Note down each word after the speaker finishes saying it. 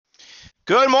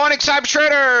Good morning, cyber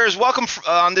traders. Welcome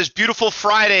on this beautiful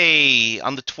Friday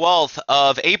on the 12th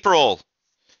of April.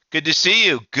 Good to see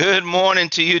you. Good morning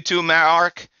to you too,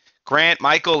 Mark, Grant,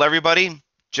 Michael, everybody.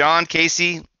 John,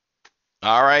 Casey.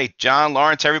 All right, John,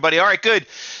 Lawrence, everybody. All right, good.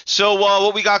 So,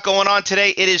 what we got going on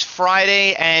today? It is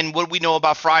Friday, and what do we know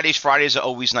about Fridays? Fridays are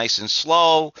always nice and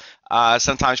slow.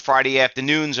 Sometimes Friday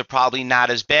afternoons are probably not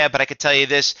as bad, but I could tell you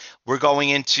this: we're going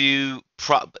into.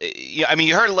 Yeah, I mean,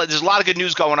 you heard there's a lot of good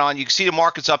news going on. You can see the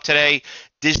market's up today.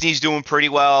 Disney's doing pretty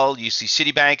well. You see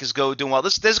Citibank is doing well.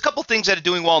 There's a couple things that are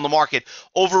doing well in the market.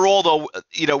 Overall, though,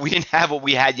 we didn't have what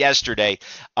we had yesterday.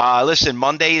 Listen,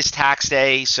 Monday is tax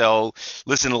day, so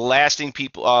listen, lasting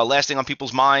on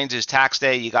people's minds is tax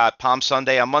day. You got Palm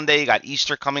Sunday on Monday. You got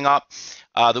Easter coming up.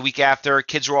 The week after,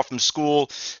 kids are off from school,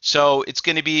 so it's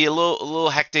going to be a little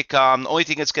hectic. The only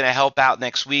thing that's going to help out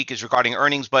next week is regarding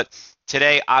earnings, but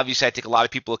today, obviously, I think a lot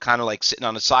of people are kind of like sitting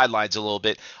on the sidelines a little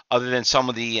bit, other than some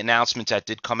of the announcements that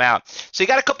did come out. So you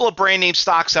got a couple of brand name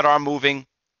stocks that are moving,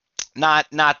 not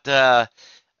not uh,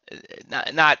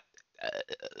 not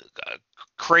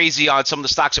crazy on some of the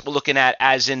stocks that we're looking at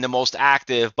as in the most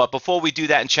active. But before we do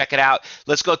that and check it out,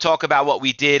 let's go talk about what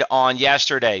we did on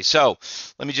yesterday. So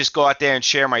let me just go out there and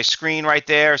share my screen right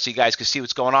there so you guys can see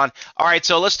what's going on. All right,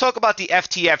 so let's talk about the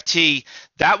FTFT.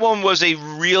 That one was a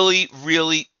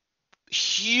really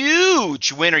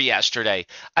huge winner yesterday.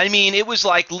 I mean, it was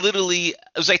like literally, it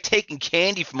was like taking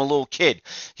candy from a little kid.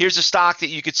 Here's a stock that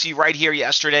you could see right here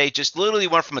yesterday, just literally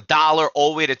went from $1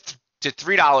 all the way to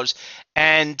 $3.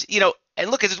 And, and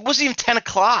look, it wasn't even 10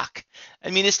 o'clock. I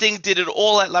mean, this thing did it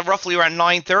all at roughly around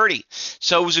 9:30.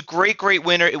 So it was a great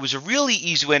winner. It was a really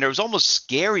easy winner. It was almost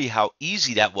scary how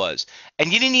easy that was.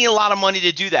 And you didn't need a lot of money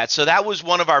to do that. So that was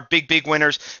one of our big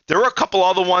winners. There were a couple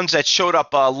other ones that showed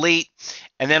up late,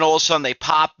 and then all of a sudden they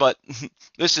popped. But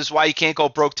this is why you can't go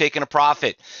broke taking a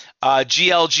profit.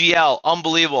 GLGL,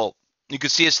 unbelievable. You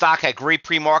could see a stock had great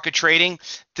pre-market trading.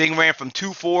 Thing ran from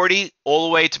 240 all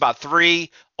the way to about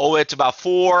 3, all the way to about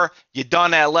 4. You're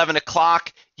done at 11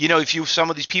 o'clock. If some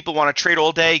of these people want to trade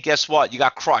all day, guess what? You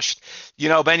got crushed.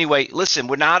 But anyway, listen,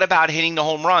 we're not about hitting the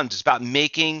home runs. It's about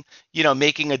making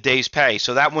a day's pay.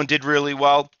 So that one did really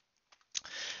well.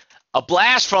 A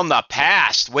blast from the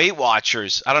past, Weight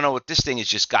Watchers. I don't know what this thing has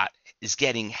just got is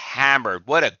getting hammered.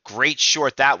 What a great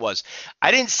short that was. I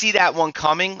didn't see that one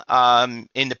coming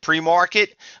in the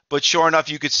pre-market, but sure enough,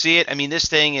 you could see it. I mean, this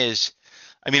thing is,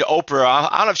 Oprah,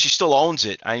 I don't know if she still owns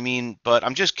it. But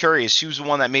I'm just curious. She was the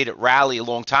one that made it rally a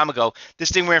long time ago. This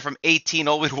thing ran from 18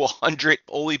 all the way to 100,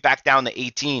 all the way back down to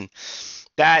 18.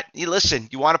 Listen,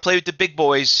 you want to play with the big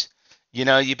boys,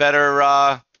 you better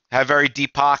have very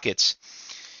deep pockets.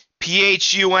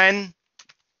 PHUN,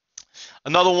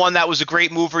 another one that was a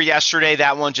great mover yesterday.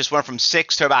 That one just went from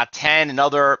 6 to about 10.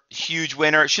 Another huge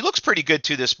winner. She looks pretty good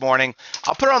too this morning.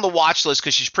 I'll put her on the watch list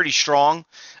because she's pretty strong.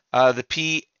 The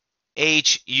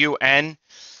PHUN.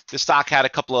 The stock had a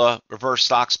couple of reverse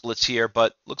stock splits here,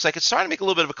 but looks like it's starting to make a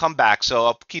little bit of a comeback. So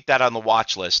I'll keep that on the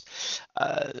watch list.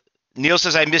 Neil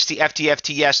says, I missed the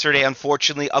FTFT yesterday.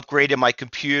 Unfortunately, upgraded my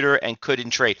computer and couldn't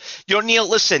trade. Neil,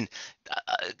 listen,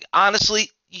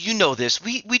 honestly, you know this.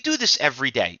 We do this every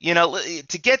day.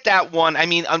 To get that one,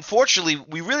 unfortunately,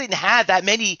 we really didn't have that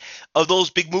many of those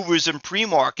big movers in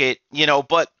pre-market,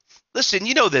 but listen,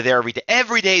 they're there every day.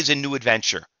 Every day is a new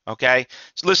adventure. Okay.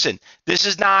 So listen, this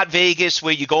is not Vegas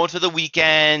where you go into the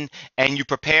weekend and you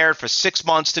prepare for 6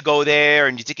 months to go there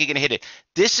and you think you're going to hit it.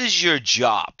 This is your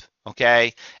job.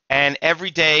 Okay. And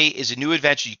every day is a new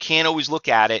adventure. You can't always look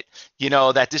at it,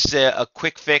 that this is a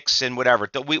quick fix and whatever.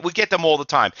 We get them all the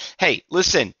time. Hey,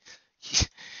 listen,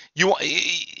 you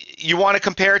want to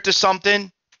compare it to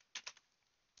something?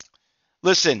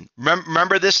 Listen,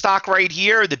 remember this stock right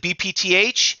here, the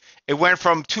BPTH? It went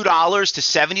from $2 to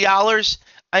 $70.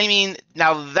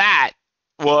 Now that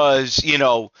was,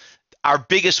 our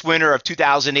biggest winner of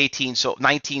 2018, so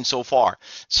 19 so far.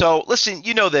 So listen,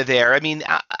 they're there.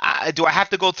 Do I have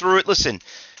to go through it? Listen,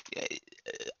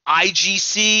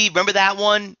 IGC, remember that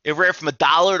one? It ran from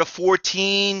 $1 to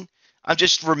 14. I'm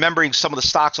just remembering some of the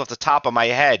stocks off the top of my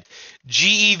head.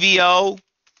 GEVO,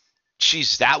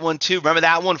 geez, that one too. Remember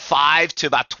that one? 5 to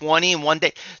about 20 in one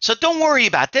day. So don't worry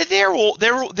about it. They're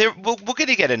there. We're going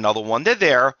to get another one. They're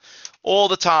there all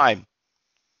the time.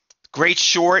 Great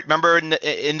short. Remember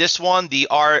in this one, the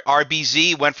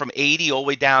RBZ went from 80 all the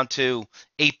way down to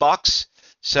 $8.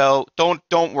 So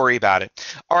don't worry about it.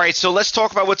 All right, so let's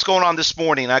talk about what's going on this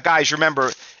morning. Now, guys,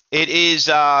 remember it is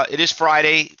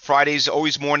Friday. Fridays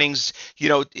always mornings.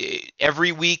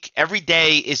 Every week, every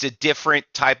day is a different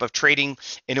type of trading.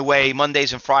 In a way,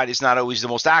 Mondays and Fridays not always the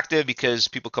most active because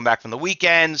people come back from the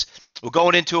weekends. We're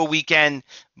going into a weekend.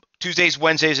 Tuesdays,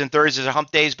 Wednesdays, and Thursdays are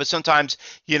hump days, but sometimes,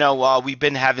 we've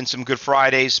been having some good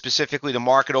Fridays. Specifically, the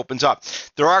market opens up.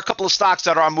 There are a couple of stocks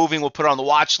that are moving. We'll put it on the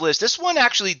watch list. This one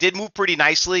actually did move pretty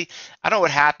nicely. I don't know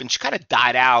what happened. She kind of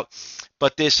died out,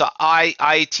 but this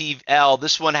ITL,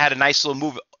 this one had a nice little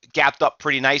move, gapped up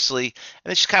pretty nicely, and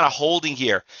then she's kind of holding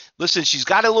here. Listen, she's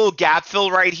got a little gap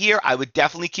fill right here. I would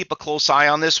definitely keep a close eye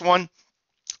on this one.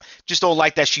 Just don't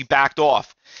like that she backed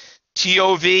off.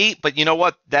 TOV, but you know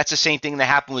what? That's the same thing that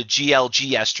happened with GLG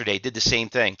yesterday. Did the same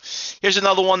thing. Here's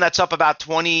another one that's up about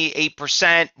 28%,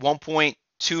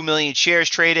 1.2 million shares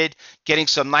traded, getting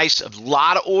some nice, a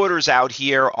lot of orders out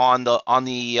here on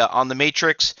the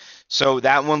matrix. So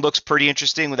that one looks pretty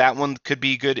interesting. That one could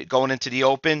be good going into the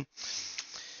open.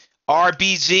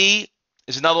 RBZ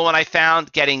is another one I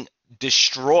found getting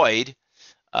destroyed,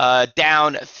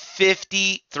 down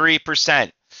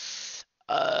 53%.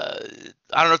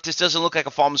 I don't know if this doesn't look like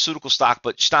a pharmaceutical stock,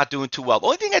 but it's not doing too well. The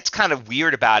only thing that's kind of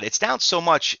weird about it, it's down so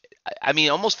much. I mean,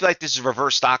 I almost feel like this is a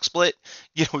reverse stock split.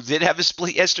 Did it have a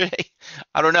split yesterday?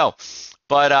 I don't know.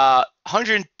 But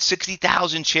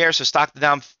 160,000 shares, so stock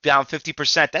down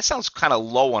 50%. That sounds kind of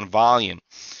low on volume,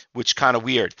 which kind of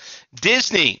weird.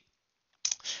 Disney.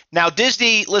 Now,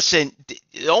 Disney, listen,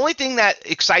 the only thing that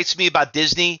excites me about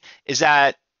Disney is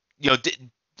that,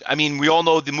 we all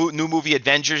know the new movie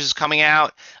Avengers is coming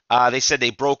out. They said they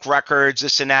broke records,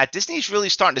 this and that. Disney's really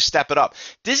starting to step it up.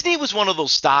 Disney was one of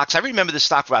those stocks. I remember this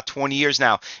stock for about 20 years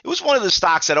now. It was one of the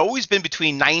stocks that always been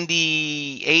between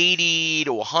 90, 80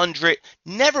 to 100,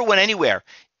 never went anywhere.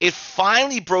 It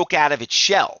finally broke out of its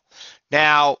shell.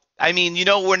 Now,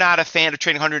 we're not a fan of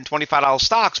trading $125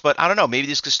 stocks, but I don't know. Maybe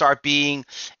this could start being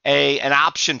an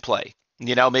option play.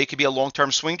 Maybe it could be a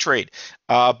long-term swing trade.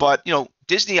 But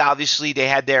Disney, obviously, they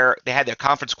had their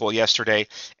conference call yesterday,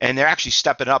 and they're actually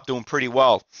stepping up, doing pretty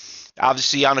well.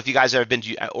 Obviously, I don't know if you guys have ever been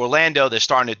to Orlando. They're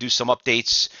starting to do some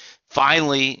updates.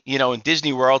 Finally, in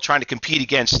Disney World, trying to compete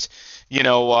against,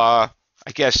 Universal.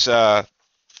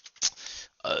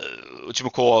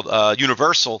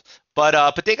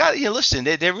 But they got, listen,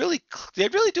 they're really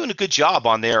doing a good job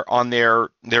on their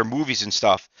movies and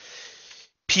stuff.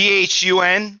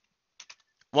 PHUN.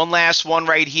 One last one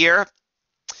right here.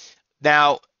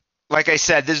 Now, like I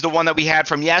said, this is the one that we had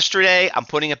from yesterday. I'm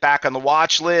putting it back on the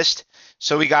watch list.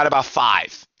 So we got about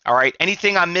 5. All right.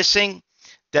 Anything I'm missing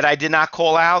that I did not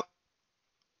call out?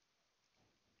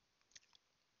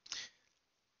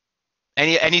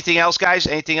 Anything else, guys?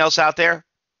 Anything else out there?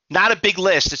 Not a big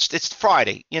list. It's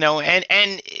Friday,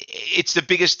 and it's the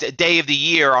biggest day of the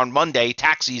year on Monday,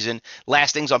 tax season.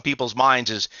 Last things on people's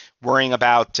minds is worrying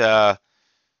about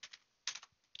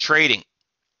trading.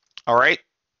 All right.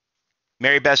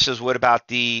 Mary Beth says, what about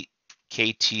the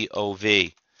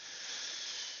KTOV?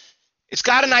 It's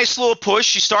got a nice little push.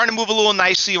 She's starting to move a little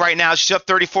nicely right now. She's up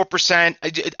 34%.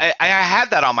 I had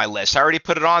that on my list. I already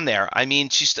put it on there.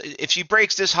 If she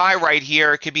breaks this high right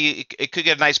here, it could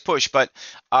get a nice push. But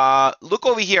look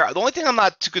over here. The only thing I'm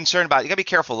not too concerned about, you got to be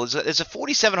careful. There's a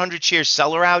 4,700 share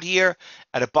seller out here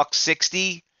at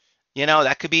 $1.60.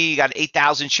 That could be, you got an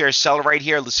 8,000 share seller right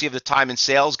here. Let's see if the time in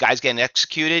sales, guys getting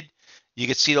executed. You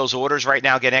can see those orders right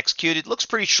now getting executed. Looks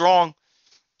pretty strong,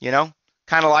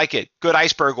 kind of like it. Good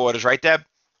iceberg orders, right, Deb?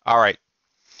 All right.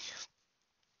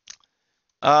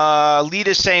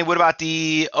 Lita's saying, what about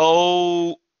the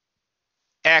OXY?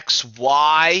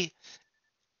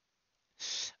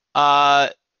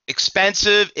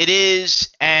 Expensive, it is,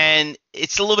 and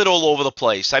it's a little bit all over the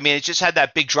place. It just had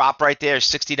that big drop right there,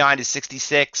 69 to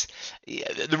 66.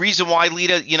 The reason why,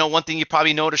 Lita, one thing you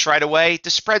probably notice right away, the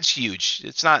spread's huge.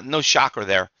 It's no shocker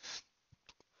there.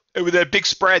 With the big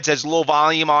spreads, has low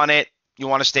volume on it. You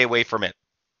want to stay away from it.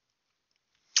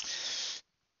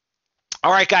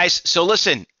 All right, guys. So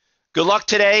listen, good luck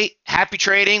today. Happy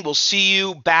trading. We'll see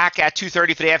you back at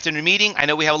 2:30 for the afternoon meeting. I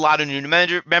know we have a lot of new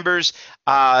members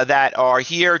that are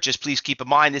here. Just please keep in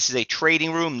mind, this is a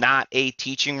trading room, not a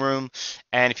teaching room.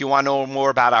 And if you want to know more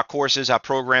about our courses, our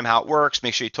program, how it works,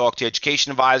 make sure you talk to your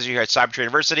education advisor here at Cybertrade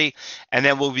University. And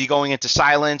then we'll be going into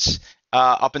silence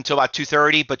up until about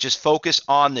 2:30, but just focus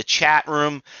on the chat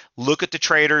room. Look at the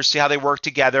traders, see how they work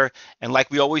together. And like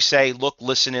we always say, look,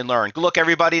 listen, and learn. Good luck,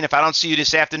 everybody. And if I don't see you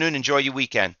this afternoon, enjoy your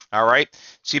weekend. All right.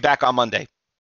 See you back on Monday.